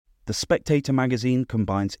The Spectator magazine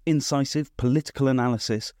combines incisive political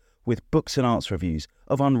analysis with books and arts reviews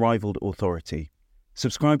of unrivalled authority.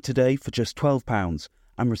 Subscribe today for just £12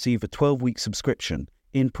 and receive a 12-week subscription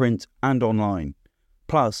in print and online,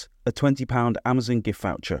 plus a £20 Amazon gift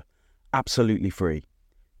voucher, absolutely free.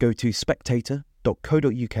 Go to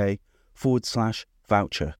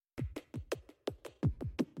spectator.co.uk/voucher.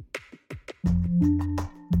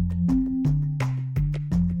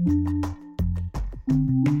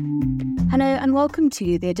 Hello and welcome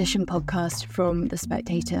to the Edition podcast from The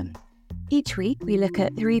Spectator. Each week we look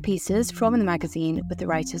at 3 pieces from the magazine with the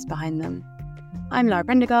writers behind them. I'm Lara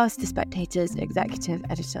Prendergast, The Spectator's executive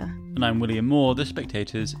editor. And I'm William Moore, The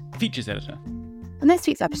Spectator's features editor. On this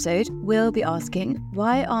week's episode, we'll be asking,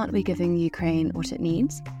 why aren't we giving Ukraine what it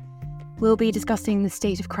needs? We'll be discussing the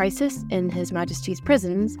state of crisis in His Majesty's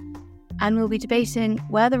prisons, and we'll be debating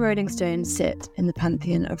where the Rolling Stones sit in the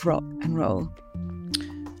pantheon of rock and roll.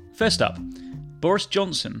 First up, Boris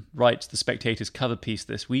Johnson writes The Spectator's cover piece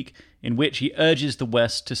this week, in which he urges the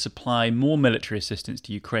West to supply more military assistance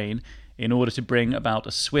to Ukraine in order to bring about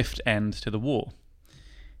a swift end to the war.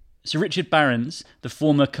 Sir Richard Barrons, the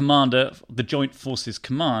former commander of the Joint Forces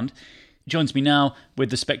Command, joins me now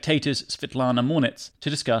with The Spectator's Svitlana Morenets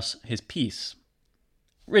to discuss his piece.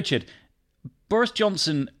 Richard, Boris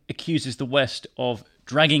Johnson accuses the West of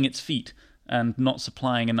dragging its feet and not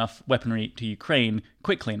supplying enough weaponry to Ukraine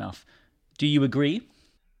quickly enough. Do you agree?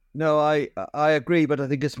 No, I agree, but I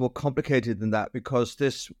think it's more complicated than that, because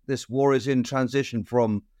this war is in transition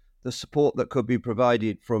from the support that could be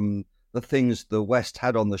provided from the things the West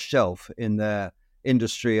had on the shelf in their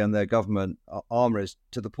industry and their government armories,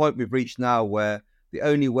 to the point we've reached now where the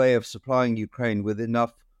only way of supplying Ukraine with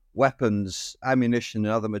enough weapons, ammunition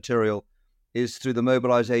and other material is through the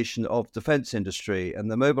mobilization of defense industry.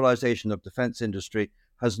 And the mobilization of defense industry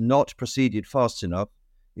has not proceeded fast enough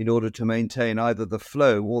in order to maintain either the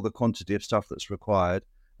flow or the quantity of stuff that's required.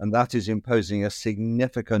 And that is imposing a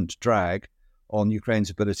significant drag on Ukraine's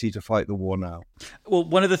ability to fight the war now. Well,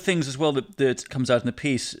 one of the things as well that comes out in the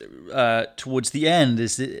piece towards the end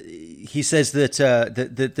is that he says that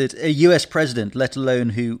that a US president, let alone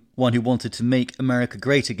one who wanted to make America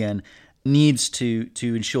great again, needs to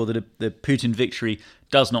ensure that the Putin victory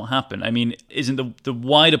does not happen. I mean, isn't the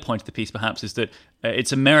wider point of the piece perhaps is that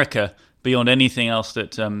it's America, beyond anything else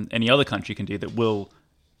that any other country can do, that will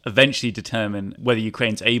eventually determine whether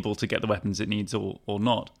Ukraine's able to get the weapons it needs or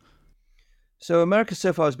not? So America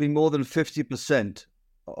so far has been more than 50%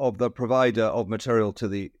 of the provider of material to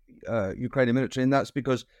the Ukrainian military, and that's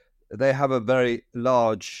because they have a very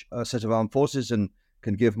large set of armed forces and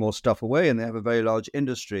can give more stuff away, and they have a very large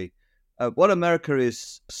industry. What America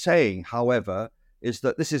is saying, however, is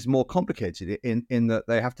that this is more complicated in that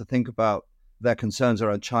they have to think about their concerns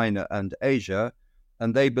around China and Asia,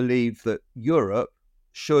 and they believe that Europe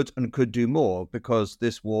should and could do more because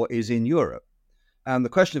this war is in Europe. And the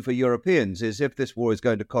question for Europeans is, if this war is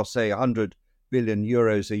going to cost, say, 100 billion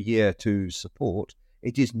euros a year to support,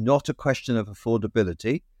 it is not a question of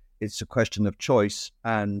affordability. It's a question of choice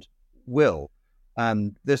and will.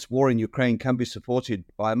 And this war in Ukraine can be supported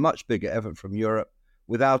by a much bigger effort from Europe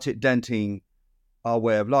without it denting our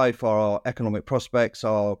way of life, our economic prospects,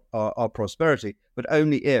 our prosperity, but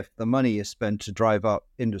only if the money is spent to drive up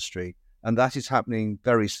industry. And that is happening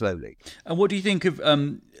very slowly. And what do you think of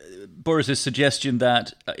Boris's suggestion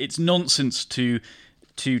that it's nonsense to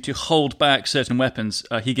hold back certain weapons?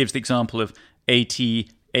 He gives the example of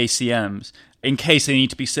ATACMs in case they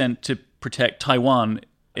need to be sent to protect Taiwan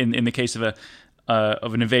in the case of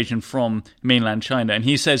an invasion from mainland China. And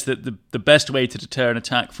he says that the best way to deter an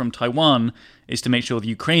attack from Taiwan is to make sure the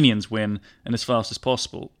Ukrainians win and as fast as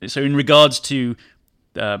possible. So in regards to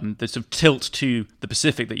the sort of tilt to the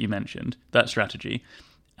Pacific that you mentioned, that strategy,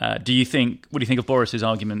 what do you think of Boris's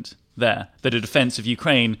argument there, that a defense of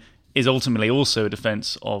Ukraine is ultimately also a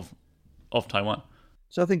defense of Taiwan?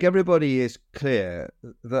 So I think everybody is clear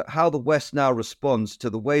that how the West now responds to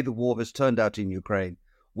the way the war has turned out in Ukraine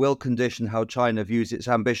will condition how China views its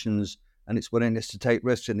ambitions and its willingness to take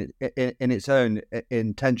risks in its own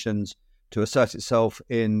intentions to assert itself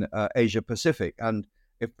in Asia Pacific. And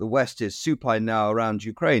if the West is supine now around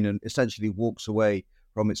Ukraine and essentially walks away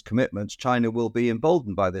from its commitments, China will be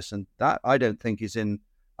emboldened by this. And that, I don't think, is in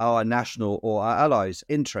our national or our allies'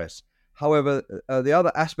 interests. However, the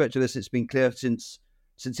other aspect of this, it's been clear since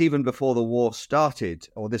even before the war started,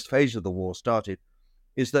 or this phase of the war started,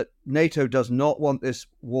 is that NATO does not want this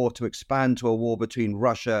war to expand to a war between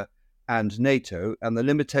Russia and NATO, and the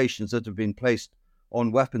limitations that have been placed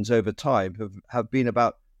on weapons over time have been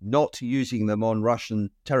about not using them on Russian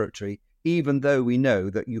territory, even though we know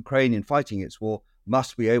that Ukraine, in fighting its war,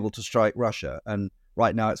 must be able to strike Russia. And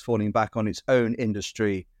right now it's falling back on its own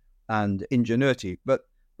industry and ingenuity. But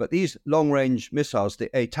these long-range missiles, the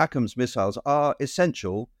ATACMS missiles, are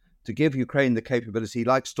essential to give Ukraine the capability,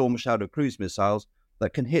 like Storm Shadow cruise missiles,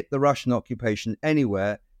 that can hit the Russian occupation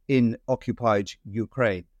anywhere in occupied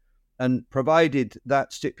Ukraine. And provided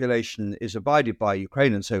that stipulation is abided by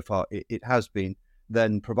Ukraine, and so far it has been,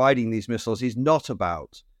 then providing these missiles is not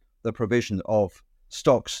about the provision of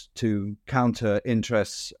stocks to counter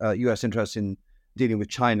interests, US interests in dealing with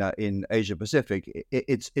China in Asia Pacific.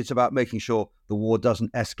 It's about making sure the war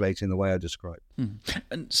doesn't escalate in the way I described.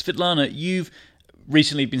 And Svitlana, you've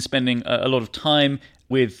recently been spending a lot of time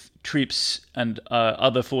with troops and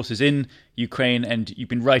other forces in Ukraine, and you've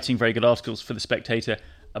been writing very good articles for the Spectator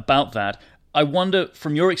about that. I wonder,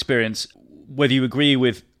 from your experience, whether you agree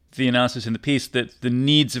with the analysis in the piece that the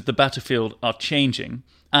needs of the battlefield are changing,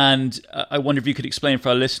 and I wonder if you could explain for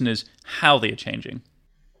our listeners how they are changing.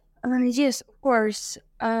 Yes, of course.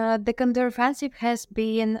 The counteroffensive has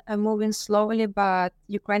been moving slowly, but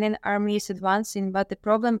Ukrainian army is advancing. But the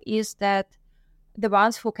problem is that the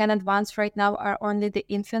ones who can advance right now are only the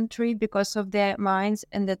infantry because of their mines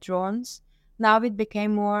and the drones. Now it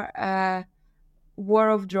became more war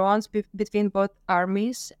of drones between both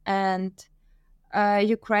armies, and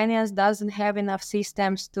Ukrainians doesn't have enough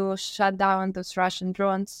systems to shut down those Russian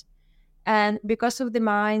drones. And because of the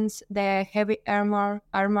mines, the heavy armor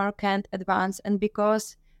can't advance, and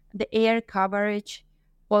because the air coverage,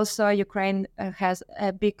 also Ukraine has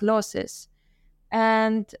big losses.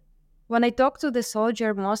 And when I talk to the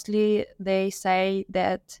soldier, mostly they say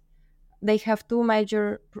that they have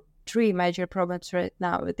three major problems right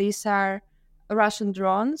now. These are Russian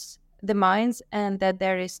drones, the mines, and that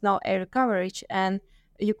there is no air coverage. And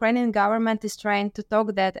the Ukrainian government is trying to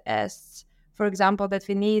talk that as, for example, that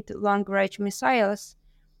we need long-range missiles.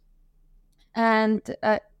 And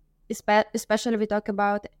especially we talk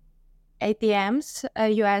about ATMs,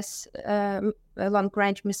 US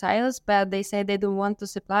long-range missiles, but they say they don't want to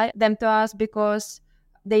supply them to us because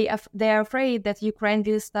they are afraid that Ukraine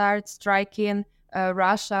will start striking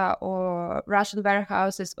Russia or Russian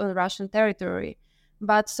warehouses on Russian territory.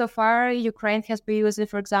 But so far, Ukraine has been using,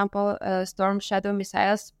 for example, Storm Shadow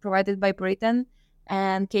missiles provided by Britain,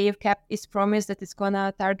 and Kyiv kept its promise that it's going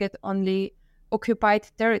to target only occupied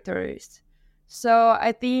territories. So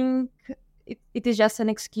I think it is just an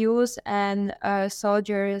excuse, and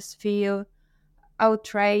soldiers feel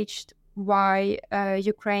outraged why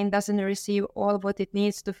Ukraine doesn't receive all what it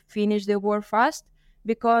needs to finish the war fast,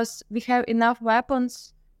 because we have enough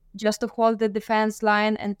weapons just to hold the defense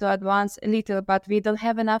line and to advance a little, but we don't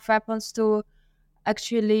have enough weapons to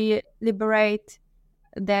actually liberate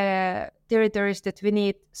the territories that we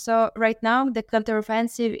need. So right now, the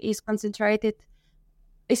counteroffensive is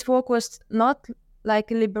focused not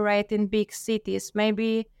like liberating big cities,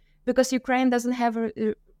 maybe because Ukraine doesn't have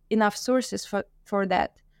enough resources for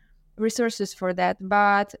that,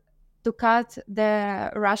 but to cut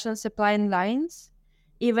the Russian supply lines.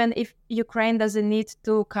 Even if Ukraine doesn't need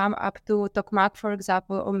to come up to Tokmak, for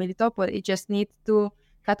example, or Melitopol, it just needs to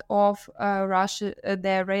cut off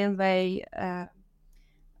the railway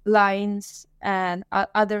lines and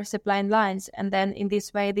other supply lines. And then in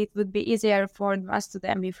this way, it would be easier for us to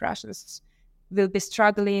them if Russians will be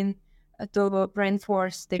struggling to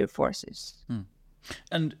reinforce their forces.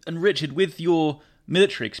 And Richard, with your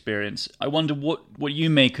military experience, I wonder what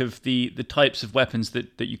you make of the types of weapons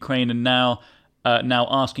that Ukraine are now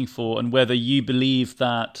asking for, and whether you believe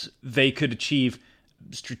that they could achieve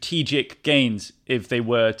strategic gains if they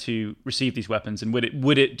were to receive these weapons, and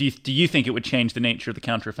do you think it would change the nature of the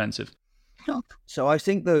counteroffensive? So I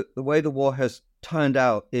think the way the war has turned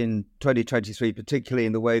out in 2023, particularly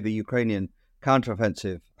in the way the Ukrainian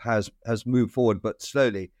counteroffensive has moved forward, but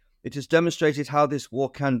slowly, it has demonstrated how this war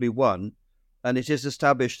can be won, and it is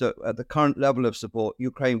established that at the current level of support,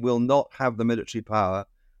 Ukraine will not have the military power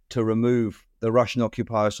to remove the Russian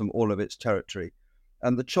occupiers from all of its territory.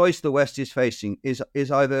 And the choice the West is facing is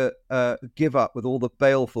either give up with all the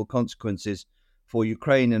baleful consequences for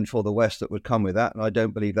Ukraine and for the West that would come with that, and I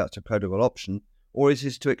don't believe that's a credible option, or it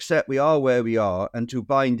is to accept we are where we are and to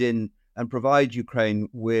bind in and provide Ukraine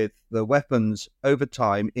with the weapons over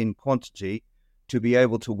time in quantity to be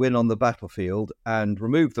able to win on the battlefield and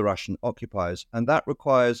remove the Russian occupiers. And that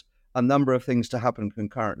requires a number of things to happen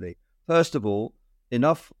concurrently. First of all,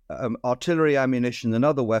 enough artillery ammunition and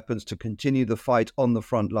other weapons to continue the fight on the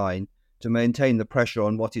front line, to maintain the pressure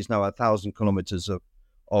on what is now 1,000 kilometers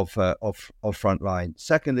of front line.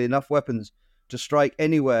 Secondly, enough weapons to strike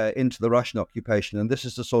anywhere into the Russian occupation, and this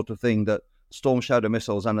is the sort of thing that Storm Shadow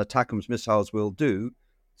missiles and ATACMS missiles will do,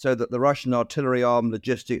 so that the Russian artillery arm,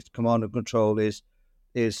 logistics, command and control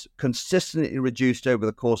is consistently reduced over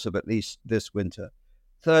the course of at least this winter.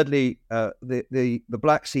 Thirdly, the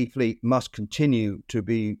Black Sea Fleet must continue to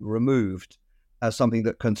be removed as something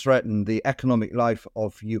that can threaten the economic life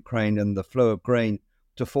of Ukraine and the flow of grain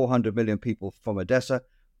to 400 million people from Odessa.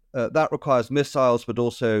 That requires missiles, but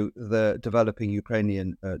also the developing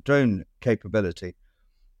Ukrainian drone capability.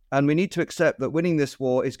 And we need to accept that winning this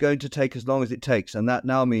war is going to take as long as it takes. And that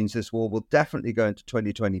now means this war will definitely go into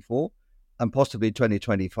 2024 and possibly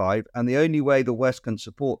 2025. And the only way the West can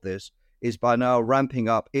support this is by now ramping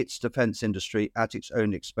up its defense industry at its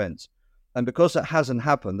own expense. And because that hasn't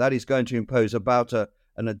happened, that is going to impose about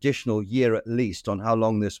an additional year at least on how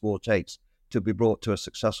long this war takes to be brought to a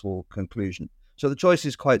successful conclusion. So the choice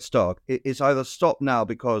is quite stark. It's either stop now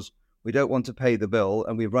because we don't want to pay the bill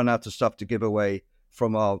and we've run out of stuff to give away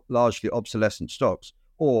from our largely obsolescent stocks,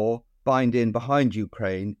 or bind in behind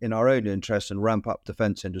Ukraine in our own interests and ramp up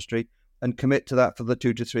defense industry and commit to that for the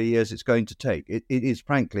 2 to 3 years it's going to take. It is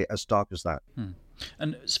frankly as stark as that.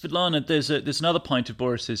 And Svitlana, there's another point of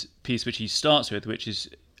Boris's piece which he starts with, which is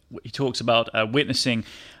he talks about witnessing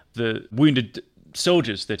the wounded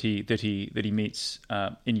soldiers that he meets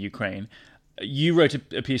in Ukraine. You wrote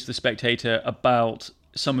a piece for the Spectator about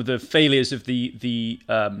some of the failures of the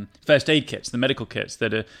first aid kits, the medical kits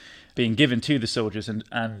that are being given to the soldiers, and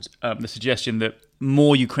the suggestion that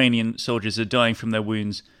more Ukrainian soldiers are dying from their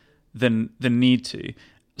wounds than need to.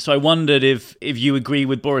 So I wondered if you agree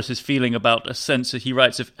with Boris's feeling about a sense that he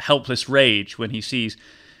writes of helpless rage when he sees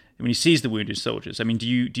the wounded soldiers. I mean, do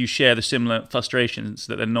you share the similar frustrations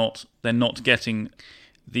that they're not getting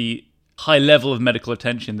the high level of medical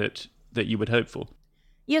attention that you would hope for?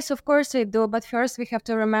 Yes, of course I do. But first we have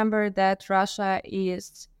to remember that Russia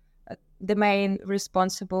is the main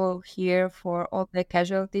responsible here for all the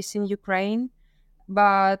casualties in Ukraine.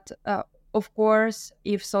 But of course,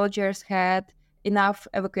 if soldiers had enough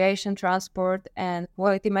evacuation transport and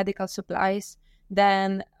quality medical supplies,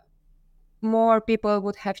 then more people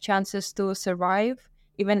would have chances to survive,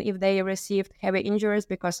 even if they received heavy injuries,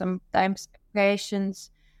 because sometimes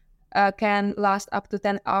evacuations can last up to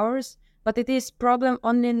 10 hours. But it is problem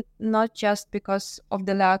only not just because of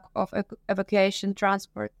the lack of evacuation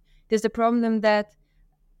transport. It is the problem that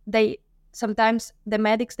sometimes the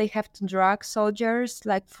medics, they have to drag soldiers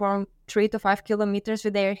like from 3 to 5 kilometers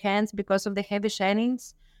with their hands because of the heavy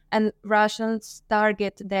shellings, and Russians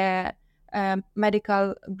target the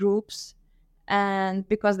medical groups and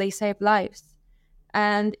because they save lives.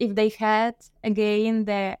 And if they had again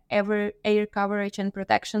the air coverage and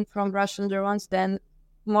protection from Russian drones, then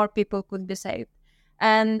more people could be saved.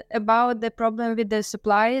 And about the problem with the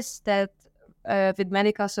supplies, that with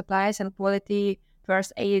medical supplies and quality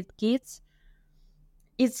first aid kits,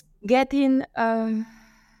 it's getting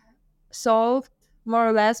solved more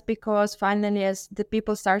or less, because finally as the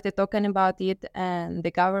people started talking about it and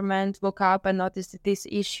the government woke up and noticed this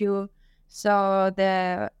issue, so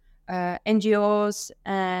the NGOs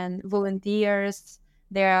and volunteers,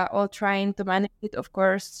 they are all trying to manage it. Of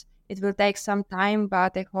course, it will take some time,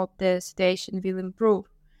 but I hope the situation will improve.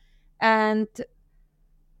 And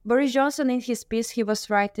Boris Johnson, in his piece, he was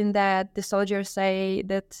writing that the soldiers say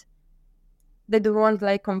that they don't want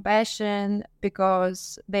like compassion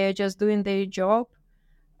because they are just doing their job.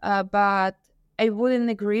 But I wouldn't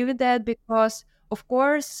agree with that, because, of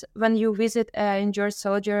course, when you visit an injured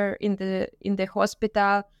soldier in the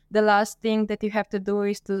hospital, the last thing that you have to do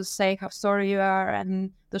is to say how sorry you are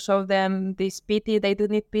and to show them this pity. They do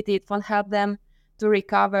need pity. It won't help them to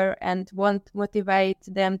recover and won't motivate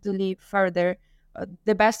them to live further.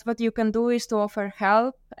 The best what you can do is to offer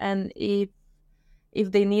help, and if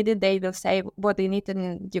they need it, they will say what they need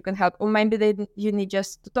and you can help. Or maybe you need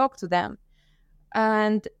just to talk to them.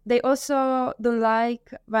 And they also don't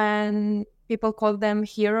like when people call them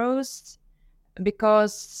heroes,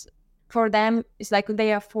 because for them it's like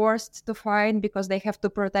they are forced to fight because they have to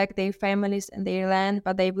protect their families and their land,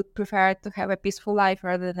 but they would prefer to have a peaceful life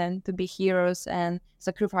rather than to be heroes and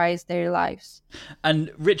sacrifice their lives.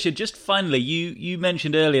 And Richard, just finally, you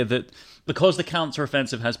mentioned earlier that because the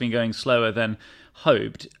counter-offensive has been going slower than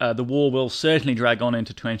hoped, the war will certainly drag on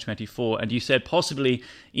into 2024, and you said possibly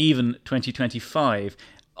even 2025.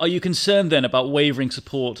 Are you concerned then about wavering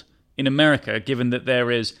support in America, given that there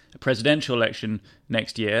is a presidential election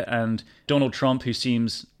next year and Donald Trump, who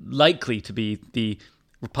seems likely to be the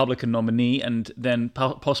Republican nominee, and then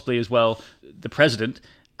possibly as well the president,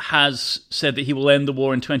 has said that he will end the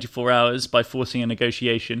war in 24 hours by forcing a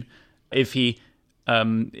negotiation if he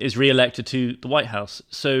is re-elected to the White House.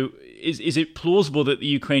 So is it plausible that the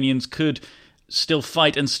Ukrainians could still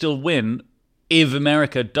fight and still win if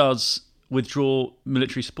America does withdraw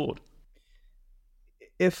military support?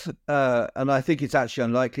 If, and I think it's actually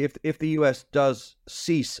unlikely, if the US does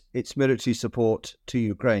cease its military support to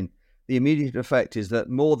Ukraine, the immediate effect is that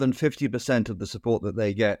more than 50% of the support that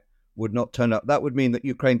they get would not turn up. That would mean that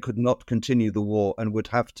Ukraine could not continue the war and would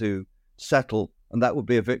have to settle, and that would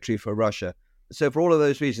be a victory for Russia. So for all of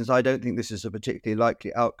those reasons, I don't think this is a particularly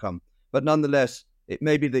likely outcome. But nonetheless, it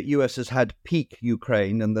may be that US has had peak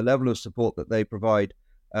Ukraine, and the level of support that they provide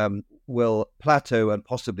will plateau and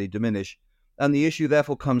possibly diminish. And the issue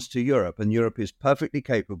therefore comes to Europe, and Europe is perfectly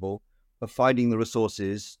capable of finding the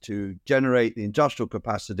resources to generate the industrial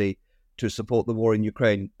capacity to support the war in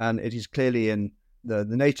Ukraine. And it is clearly in the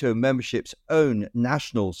NATO membership's own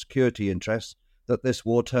national security interests that this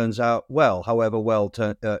war turns out well, however well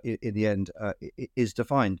in the end it is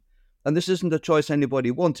defined. And this isn't a choice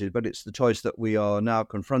anybody wanted, but it's the choice that we are now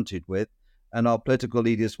confronted with. And our political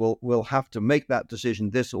leaders will have to make that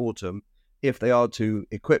decision this autumn if they are to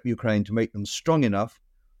equip Ukraine to make them strong enough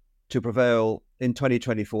to prevail in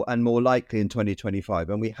 2024 and more likely in 2025.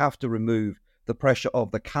 And we have to remove the pressure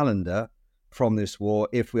of the calendar from this war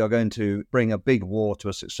if we are going to bring a big war to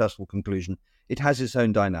a successful conclusion. It has its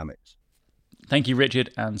own dynamics. Thank you,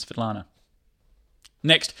 Richard and Svitlana.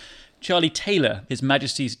 Next, Charlie Taylor, His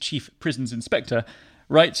Majesty's Chief Prisons Inspector,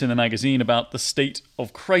 writes in the magazine about the state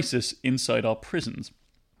of crisis inside our prisons.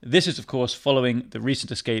 This is, of course, following the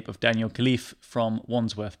recent escape of Daniel Khalife from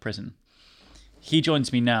Wandsworth Prison. He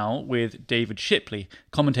joins me now with David Shipley,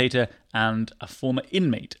 commentator and a former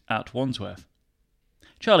inmate at Wandsworth.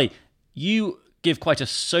 Charlie, you give quite a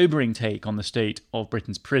sobering take on the state of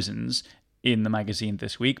Britain's prisons in the magazine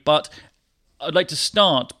this week, but I'd like to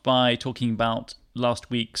start by talking about last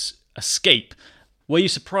week's escape. Were you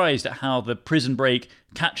surprised at how the prison break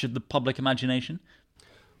captured the public imagination?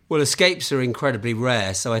 Well, escapes are incredibly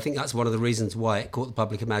rare, so I think that's one of the reasons why it caught the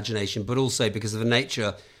public imagination, but also because of the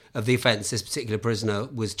nature of the offence this particular prisoner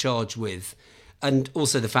was charged with, and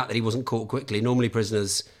also the fact that he wasn't caught quickly. Normally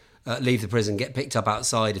prisoners leave the prison, get picked up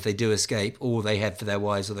outside if they do escape, or they head for their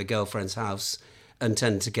wives or their girlfriend's house and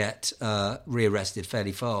tend to get rearrested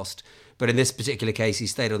fairly fast. But in this particular case, he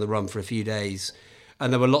stayed on the run for a few days,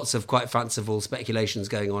 and there were lots of quite fanciful speculations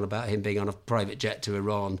going on about him being on a private jet to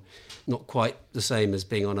Iran. Not quite the same as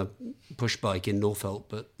being on a push bike in Northolt,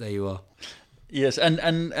 but there you are. Yes,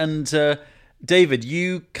 and David,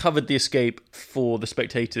 you covered the escape for the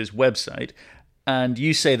Spectator's website, and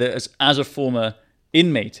you say that as a former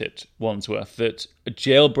inmate at Wandsworth, that a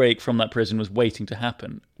jailbreak from that prison was waiting to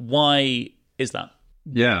happen. Why is that?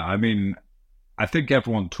 Yeah, I mean, I think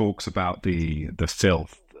everyone talks about the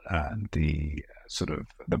filth and the sort of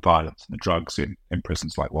the violence and the drugs in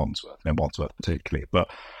prisons like Wandsworth, and Wandsworth particularly, but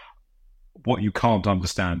what you can't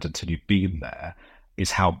understand until you've been there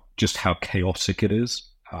is how chaotic it is.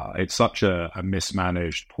 It's such a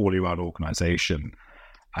mismanaged, poorly run organisation.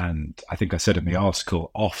 And I think I said in the article,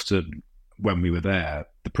 often when we were there,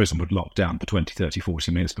 the prison would lock down for 20, 30,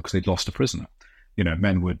 40 minutes because they'd lost a prisoner. You know,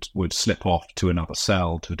 men would slip off to another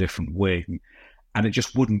cell, to a different wing, and it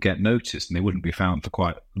just wouldn't get noticed, and they wouldn't be found for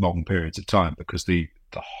quite long periods of time because the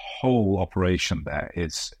whole operation there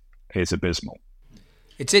is abysmal.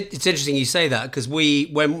 It's interesting you say that, because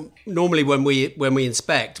when we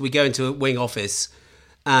inspect, we go into a wing office,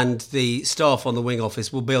 and the staff on the wing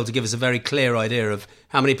office will be able to give us a very clear idea of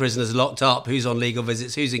how many prisoners are locked up, who's on legal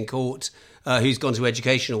visits, who's in court, who's gone to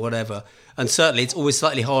education or whatever. And certainly it's always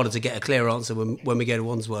slightly harder to get a clear answer when we go to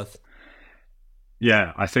Wandsworth.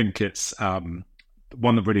 Yeah, I think it's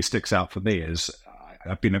one that really sticks out for me is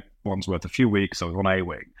I've been at Wandsworth a few weeks. I was on A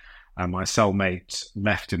wing, and my cellmate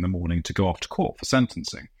left in the morning to go off to court for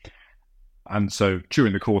sentencing. And so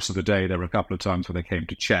during the course of the day, there were a couple of times where they came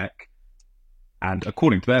to check. And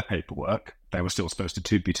according to their paperwork, they were still supposed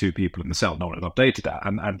to be two people in the cell. No one had updated that.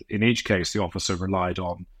 And in each case, the officer relied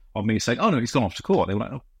on me saying, oh, no, he's gone off to court. They were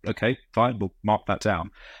like, oh, okay, fine, we'll mark that down.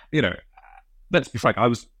 You know, let's be frank, I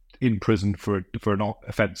was in prison for an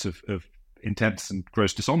offence of intense and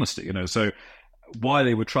gross dishonesty, you know. So why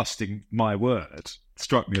they were trusting my word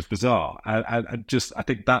struck me as bizarre. And just, I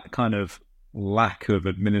think that kind of lack of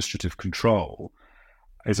administrative control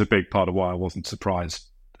is a big part of why I wasn't surprised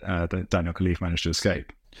that Daniel Khalife managed to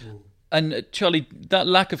escape. And Charlie, that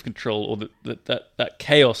lack of control, or that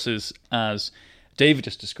chaos, as David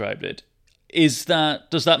just described it, does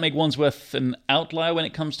that make Wandsworth an outlier when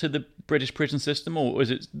it comes to the British prison system, or is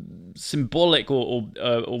it symbolic or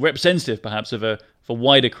representative, perhaps, of a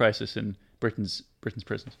wider crisis in Britain's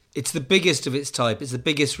prisons? It's the biggest of its type. It's the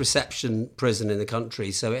biggest reception prison in the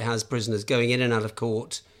country, so it has prisoners going in and out of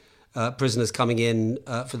court prisoners coming in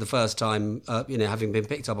for the first time, having been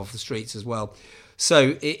picked up off the streets as well.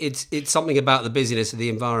 So it's something about the busyness of the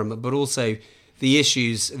environment, but also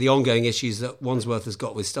the ongoing issues that Wandsworth has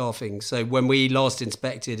got with staffing. So when we last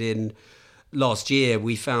inspected in last year,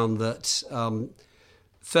 we found that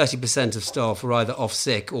 30% of staff were either off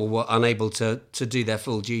sick or were unable to do their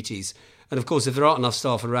full duties. And of course, if there aren't enough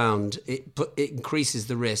staff around, it increases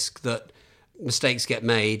the risk that mistakes get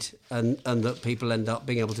made and that people end up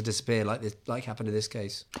being able to disappear like happened in this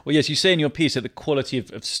case. Well, yes, you say in your piece that the quality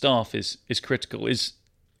of staff is critical. Is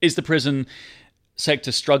the prison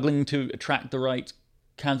sector struggling to attract the right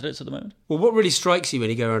candidates at the moment? Well, what really strikes you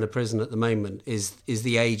when you go around a prison at the moment is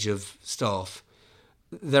the age of staff.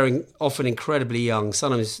 They're often incredibly young,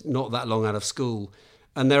 sometimes not that long out of school,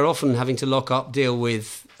 and they're often having to lock up, deal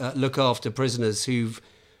with, look after prisoners who've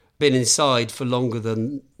been inside for longer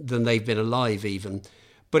than they've been alive even.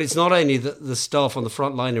 But it's not only that the staff on the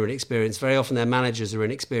front line are inexperienced, very often their managers are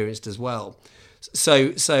inexperienced as well.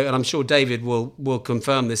 So, and I'm sure David will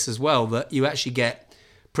confirm this as well, that you actually get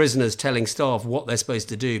prisoners telling staff what they're supposed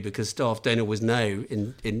to do because staff don't always know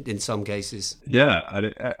in some cases. Yeah,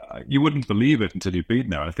 you wouldn't believe it until you've been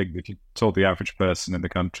there. I think if you told the average person in the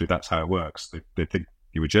country that's how it works, they think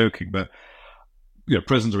you were joking. But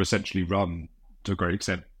prisons are essentially run to a great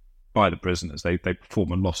extent by the prisoners. They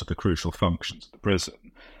perform a lot of the crucial functions of the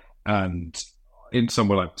prison. And in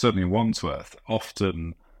somewhere like, certainly in Wandsworth,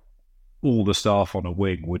 often all the staff on a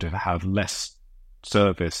wing would have less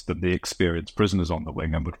service than the experienced prisoners on the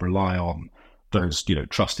wing and would rely on those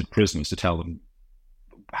trusted prisoners to tell them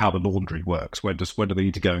how the laundry works, when do they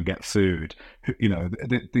need to go and get food,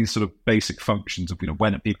 these sort of basic functions of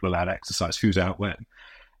when are people allowed to exercise, who's out when.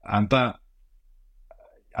 And that,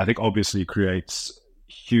 I think, obviously creates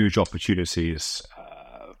huge opportunities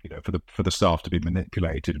for the staff to be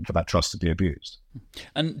manipulated and for that trust to be abused.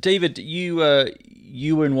 And David, you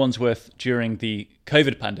were in Wandsworth during the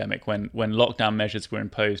COVID pandemic when lockdown measures were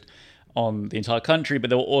imposed on the entire country, but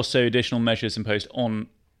there were also additional measures imposed on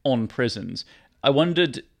prisons. I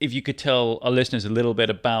wondered if you could tell our listeners a little bit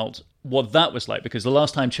about what that was like, because the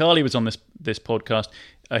last time Charlie was on this podcast,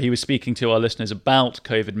 he was speaking to our listeners about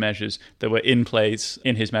COVID measures that were in place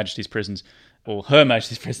in His Majesty's prisons, or Her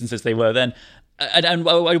Majesty's prisons as they were then. And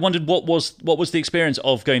I wondered what was the experience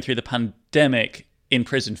of going through the pandemic in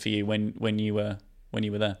prison for you when you were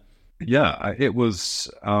there? Yeah, it was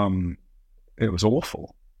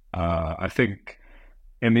awful. I think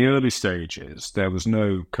in the early stages there was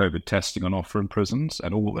no COVID testing on offer in prisons,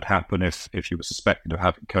 and all that would happen if you were suspected of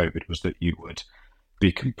having COVID was that you would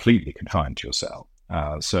be completely confined to your cell.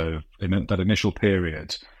 So in that initial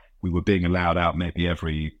period, we were being allowed out maybe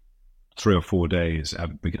every 3 or 4 days,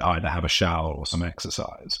 and we could either have a shower or some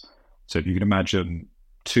exercise. So if you can imagine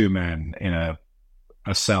 2 men in a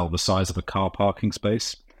cell the size of a car parking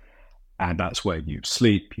space, and that's where you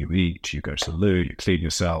sleep, you eat, you go to the loo, you clean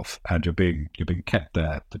yourself, and you're being kept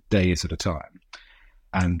there for days at a time.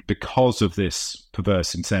 And because of this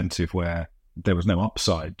perverse incentive where there was no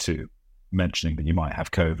upside to mentioning that you might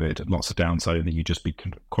have COVID and lots of downside and that you just be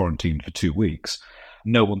quarantined for 2 weeks,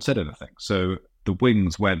 no one said anything. So the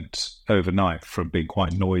wings went overnight from being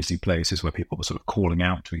quite noisy places where people were sort of calling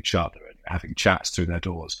out to each other and having chats through their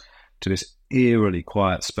doors to this eerily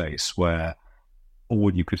quiet space where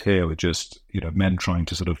all you could hear were just, men trying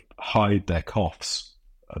to sort of hide their coughs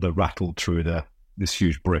that rattled through this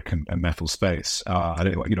huge brick and metal space. And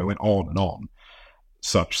it, went on and on,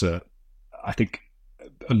 such that I think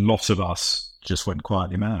a lot of us just went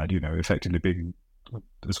quietly mad, effectively being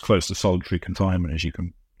as close to solitary confinement as you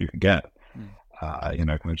can get.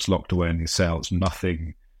 We're just locked away in these cells,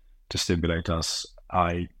 nothing to stimulate us.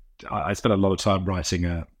 I spent a lot of time writing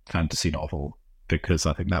a fantasy novel because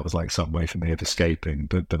I think that was like some way for me of escaping.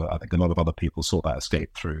 But I think a lot of other people saw that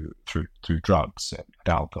escape through drugs and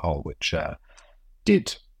alcohol, which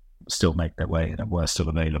did still make their way and were still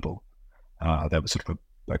available. There was sort of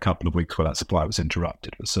a couple of weeks where that supply was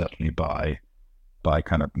interrupted, but certainly by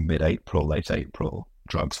kind of mid-April, late April,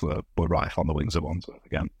 drugs were rife on the wings of Wandsworth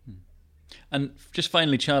again. And just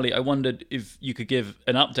finally, Charlie, I wondered if you could give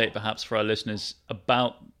an update perhaps for our listeners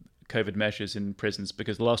about COVID measures in prisons,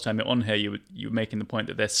 because the last time you're on here, you were making the point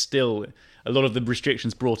that there's still a lot of the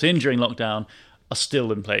restrictions brought in during lockdown are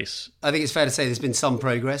still in place. I think it's fair to say there's been some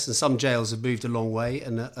progress, and some jails have moved a long way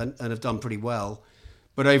and have done pretty well.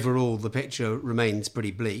 But overall, the picture remains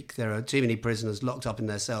pretty bleak. There are too many prisoners locked up in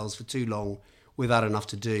their cells for too long without enough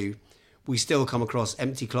to do. We still come across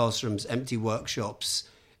empty classrooms, empty workshops,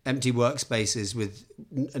 empty workspaces with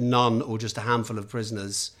none or just a handful of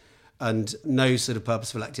prisoners, and no sort of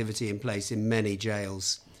purposeful activity in place in many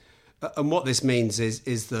jails. And what this means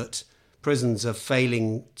is that prisons are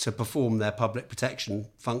failing to perform their public protection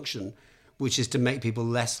function, which is to make people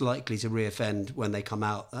less likely to reoffend when they come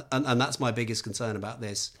out. And that's my biggest concern about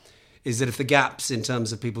this, is that if the gaps in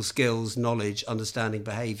terms of people's skills, knowledge, understanding,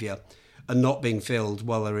 behaviour are not being filled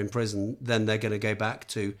while they're in prison, then they're going to go back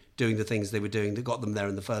to doing the things they were doing that got them there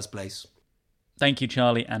in the first place. Thank you,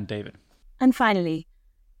 Charlie and David. And finally,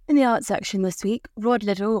 in the art section this week, Rod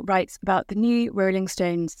Liddle writes about the new Rolling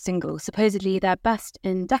Stones single, supposedly their best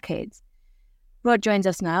in decades. Rod joins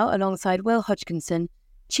us now alongside Will Hodgkinson,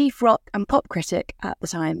 chief rock and pop critic at The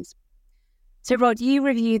Times. So Rod, you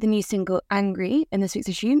review the new single Angry in this week's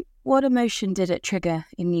issue. What emotion did it trigger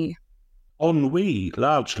in you? Ennui,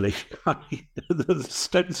 largely. The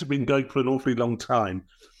Stones have been going for an awfully long time.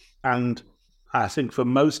 And I think for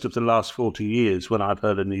most of the last 40 years, when I've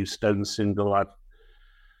heard a new Stones single, I've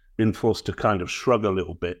been forced to kind of shrug a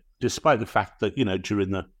little bit, despite the fact that,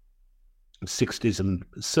 during the 60s and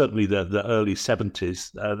certainly the early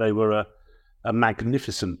 70s, they were a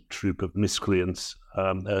magnificent troupe of miscreants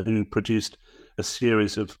who produced a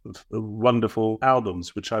series of wonderful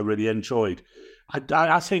albums, which I really enjoyed.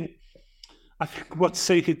 I think once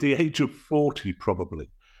they hit the age of 40, probably,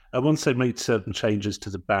 once they made certain changes to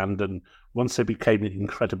the band and once they became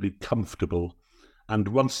incredibly comfortable and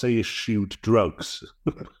once they eschewed drugs,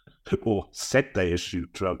 or said they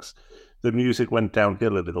eschewed drugs, the music went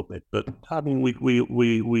downhill a little bit. But I mean,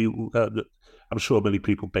 I'm sure many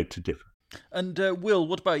people beg to differ. And Will,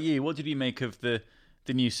 what about you? What did you make of the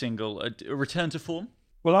new single? A return to form?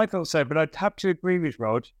 Well, I thought so, but I'd have to agree with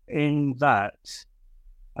Rod in that,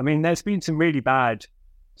 I mean, there's been some really bad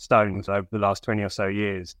Stones over the last 20 or so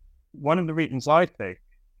years. One of the reasons I think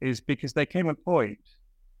is because there came a point,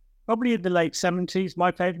 probably in the late 70s,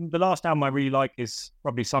 the last album I really like is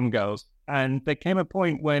probably Some Girls, and there came a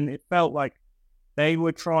point when it felt like they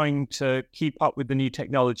were trying to keep up with the new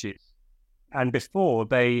technologies. And before,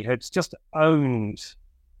 they had just owned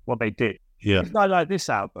what they did. Yeah. I like this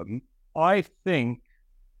album. I think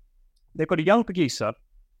they've got a young producer,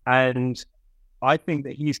 and I think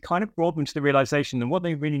that he's kind of brought them to the realization that what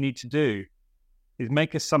they really need to do is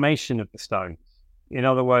make a summation of the Stones. In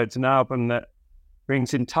other words, an album that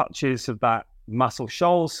brings in touches of that Muscle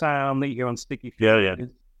Shoals sound that you hear on Sticky Fingers. Yeah.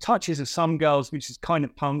 Touches of Some Girls, which is kind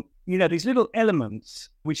of punk. These little elements,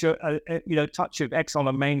 which are, touch of Exile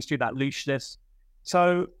on Main Street, that looseness.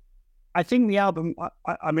 So I think the album,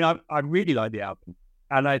 I really like the album.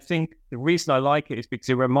 And I think the reason I like it is because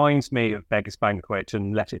it reminds me of Beggar's Banquet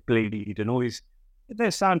and Let It Bleed and all these. They're a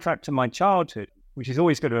soundtrack to my childhood, which is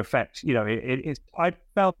always going to affect, I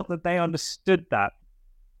felt that they understood that.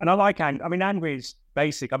 And I like Angry. Angry is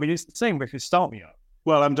basic. It's the same riff as Start Me Up.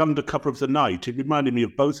 Well, and Under Cover of the Night, it reminded me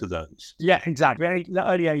of both of those. Yeah, exactly. The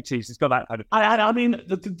early 80s, it's got that kind of...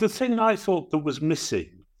 The thing I thought that was missing,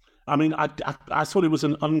 I thought it was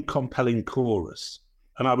an uncompelling chorus,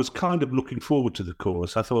 and I was kind of looking forward to the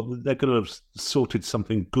chorus. I thought they're going to have sorted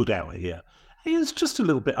something good out here. It was just a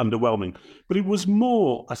little bit underwhelming, but it was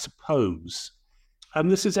more, I suppose, and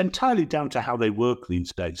this is entirely down to how they work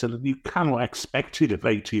these days, and you cannot expect it of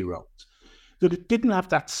 80-year-olds, that it didn't have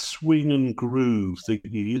that swing and groove that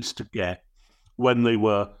you used to get when they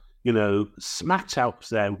were, smacked out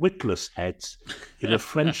their witless heads in a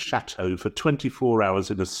French chateau for 24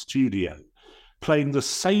 hours in a studio, playing the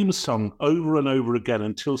same song over and over again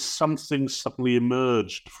until something suddenly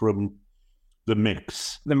emerged from the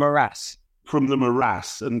mix. The morass. From the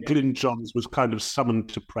morass, and Glyn Johns was kind of summoned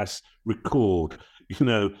to press record,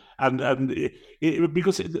 because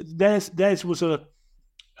theirs was a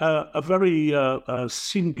very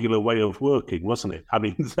singular way of working, wasn't it?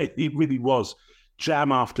 It really was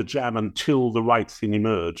jam after jam until the right thing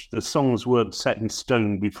emerged. The songs weren't set in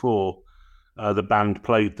stone before the band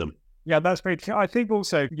played them. Yeah, that's very true. I think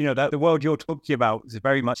also, that the world you're talking about is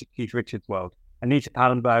very much a Keith Richards world. Anita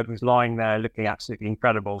Pallenberg was lying there looking absolutely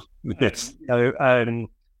incredible. Yes.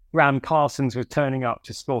 Graham Carsons was turning up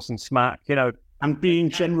to score some smack, And being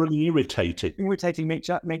generally irritating. Irritating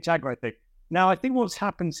Mick Jagger, I think. Now, I think what's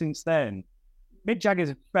happened since then, Mick Jagger is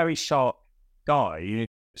a very sharp guy.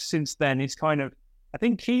 Since then, it's kind of, I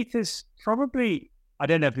think Keith is probably, I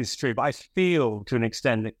don't know if this is true, but I feel to an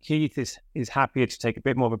extent that Keith is happier to take a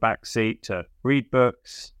bit more of a back seat, to read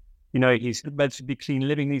books. He's relatively clean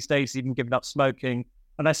living these days, even giving up smoking.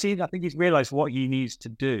 And I think he's realised what he needs to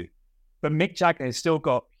do. But Mick Jagger has still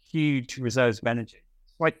got huge reserves of energy.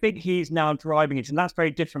 So I think he's now driving it. And that's very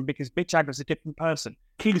different because Mick Jagger's a different person.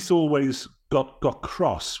 Keith always got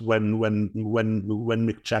cross when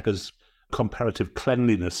Mick Jagger's comparative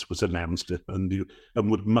cleanliness was announced and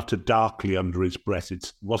would mutter darkly under his breath,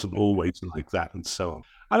 it wasn't always like that, and so on.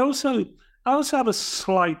 I also have a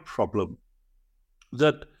slight problem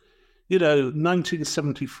that,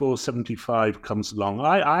 1974, 75 comes along.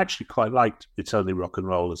 I actually quite liked It's Only Rock and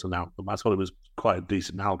Roll as an album. I thought it was quite a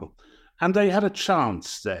decent album. And they had a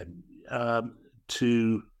chance then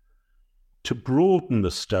to broaden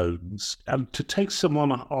the Stones and to take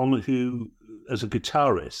someone on who, as a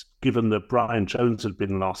guitarist, given that Brian Jones had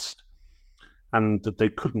been lost and that they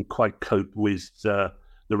couldn't quite cope with the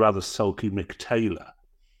rather sulky Mick Taylor.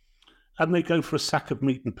 And they go for a sack of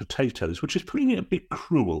meat and potatoes, which is putting it a bit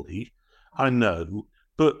cruelly, I know,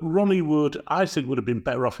 but Ronnie Wood, I think, would have been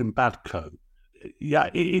better off in Badco. Yeah,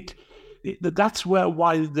 that's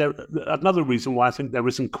another reason why I think there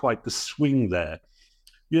isn't quite the swing there.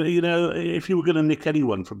 If you were going to nick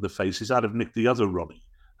anyone from the Faces, I'd have nicked the other Ronnie,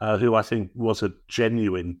 who I think was a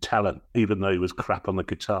genuine talent, even though he was crap on the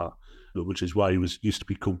guitar, which is why he used to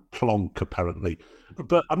be called Plonk, apparently.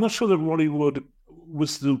 But I'm not sure that Ronnie Wood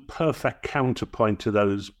was the perfect counterpoint to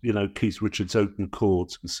those, Keith Richards open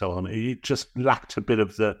chords and so on. It just lacked a bit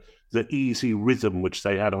of the easy rhythm which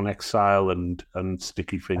they had on Exile and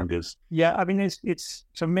Sticky Fingers. Yeah, I mean, it's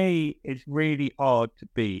to me, it's really hard to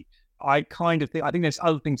beat. I think there's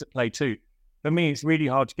other things at play too. For me, it's really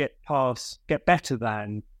hard to get better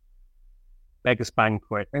than Beggar's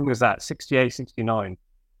Banquet. I think it was that 68, 69.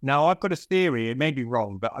 Now, I've got a theory, it may be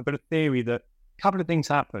wrong, but I've got a theory that a couple of things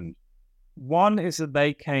happened. One is that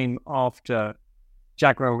they came after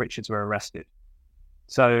Jagger and Richards were arrested.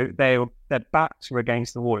 So their backs were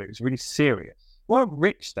against the wall. It was really serious. Well,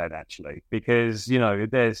 rich then, actually, because,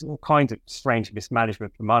 there's all kinds of strange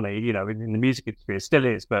mismanagement for money, in the music industry. It still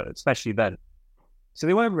is, but especially then. So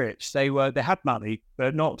they weren't rich. They had money,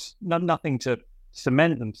 but nothing to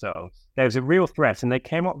cement themselves. There was a real threat, and they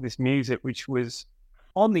came up with this music which was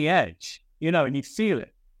on the edge, and you feel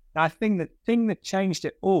it. And I think the thing that changed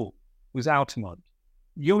it all was Altamont.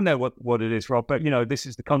 You'll know what it is, Rob, but, this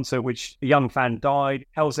is the concert which a young fan died.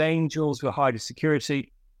 Hell's Angels were hired as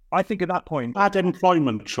security. I think at that point... Bad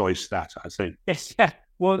employment choice, that, I think. Yes, yeah.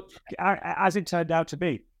 Well, as it turned out to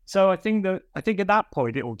be. So I think at that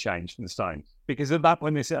point it all changed for the Stones. Because at that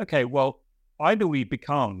point they said, okay, well, either we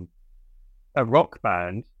become a rock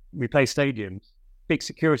band, we play stadiums, big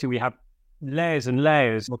security, we have layers and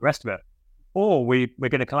layers, all the rest of it, or we're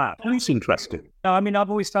going to collapse. That's interesting. No, I mean, I've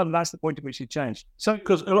always felt that's the point at which it changed. So,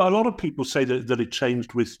 because a lot of people say that it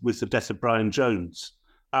changed with the death of Brian Jones.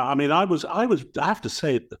 I mean, I have to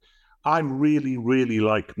say, I really, really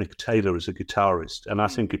like Mick Taylor as a guitarist, and I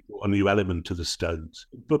think it brought a new element to the Stones.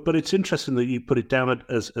 But it's interesting that you put it down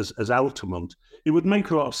as Altamont. It would make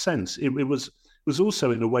a lot of sense. It was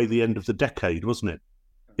also, in a way, the end of the decade, wasn't it?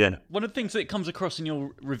 Yeah. One of the things that comes across in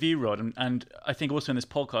your review, Rod, and I think also in this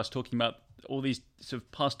podcast, talking about all these sort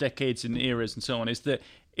of past decades and eras and so on, is that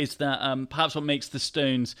perhaps what makes the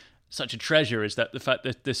Stones such a treasure is that the fact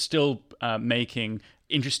that they're still making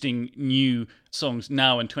interesting new songs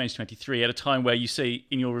now in 2023 at a time where you say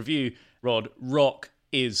in your review, Rod, rock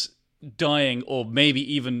is dying or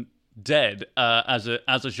maybe even dead as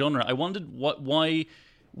a genre. I wondered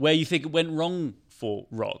where you think it went wrong for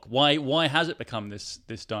rock. Why has it become this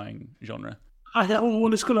dying genre?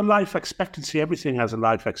 Well, it's got a life expectancy. Everything has a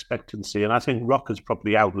life expectancy, and I think rock has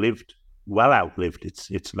probably outlived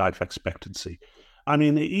its life expectancy. I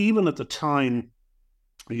mean, even at the time,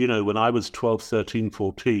 when I was 12, 13,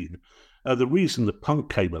 14, the reason that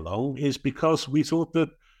punk came along is because we thought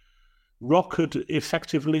that rock had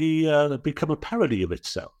effectively become a parody of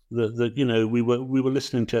itself. That we were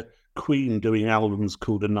listening to Queen doing albums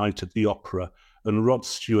called A Night at the Opera, and Rod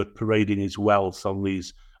Stewart parading his wealth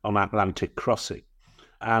on Atlantic Crossing,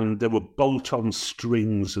 and there were bolt-on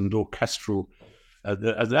strings and orchestral, and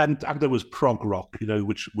there was prog rock,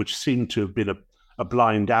 which seemed to have been a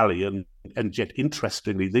blind alley, and yet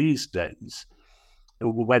interestingly these days,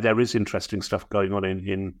 where there is interesting stuff going on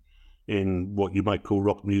in what you might call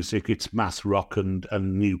rock music, it's math rock and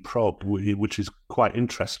new prog, which is quite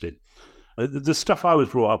interesting. The stuff I was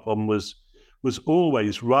brought up on was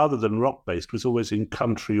always, rather than rock based, was always in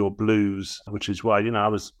country or blues, which is why I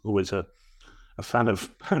was always a fan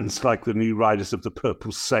of bands like the New Riders of the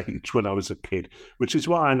Purple Sage when I was a kid, which is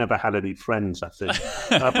why I never had any friends, I think.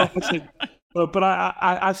 But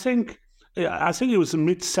I think it was the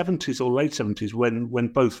mid-70s or late 70s when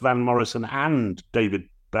both Van Morrison and David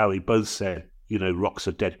Bowie both said, rock's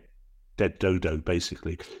a dead dodo,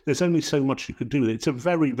 basically. There's only so much you can do. It's a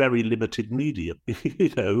very, very limited medium.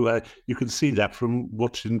 You can see that from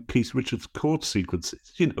watching Keith Richards' chord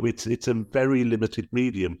sequences. It's a very limited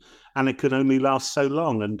medium, and it can only last so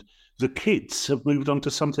long. And the kids have moved on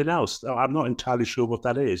to something else. I'm not entirely sure what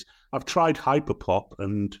that is. I've tried hyperpop,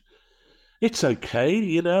 and It's okay,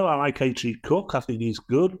 you know. I like A.G. Cook. I think he's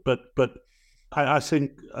good, but I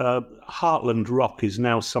think Heartland Rock is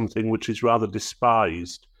now something which is rather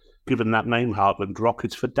despised. Given that name, Heartland Rock,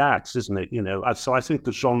 it's for dads, isn't it? You know, so I think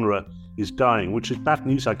the genre is dying, which is bad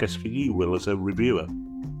news, I guess, for you, Will, as a reviewer.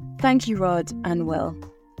 Thank you, Rod and Will.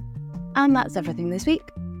 And that's everything this week.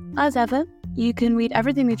 As ever, you can read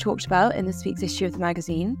everything we talked about in this week's issue of the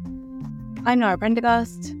magazine. I'm Lara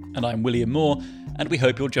Prendergast. And I'm William Moore, and we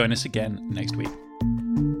hope you'll join us again next week.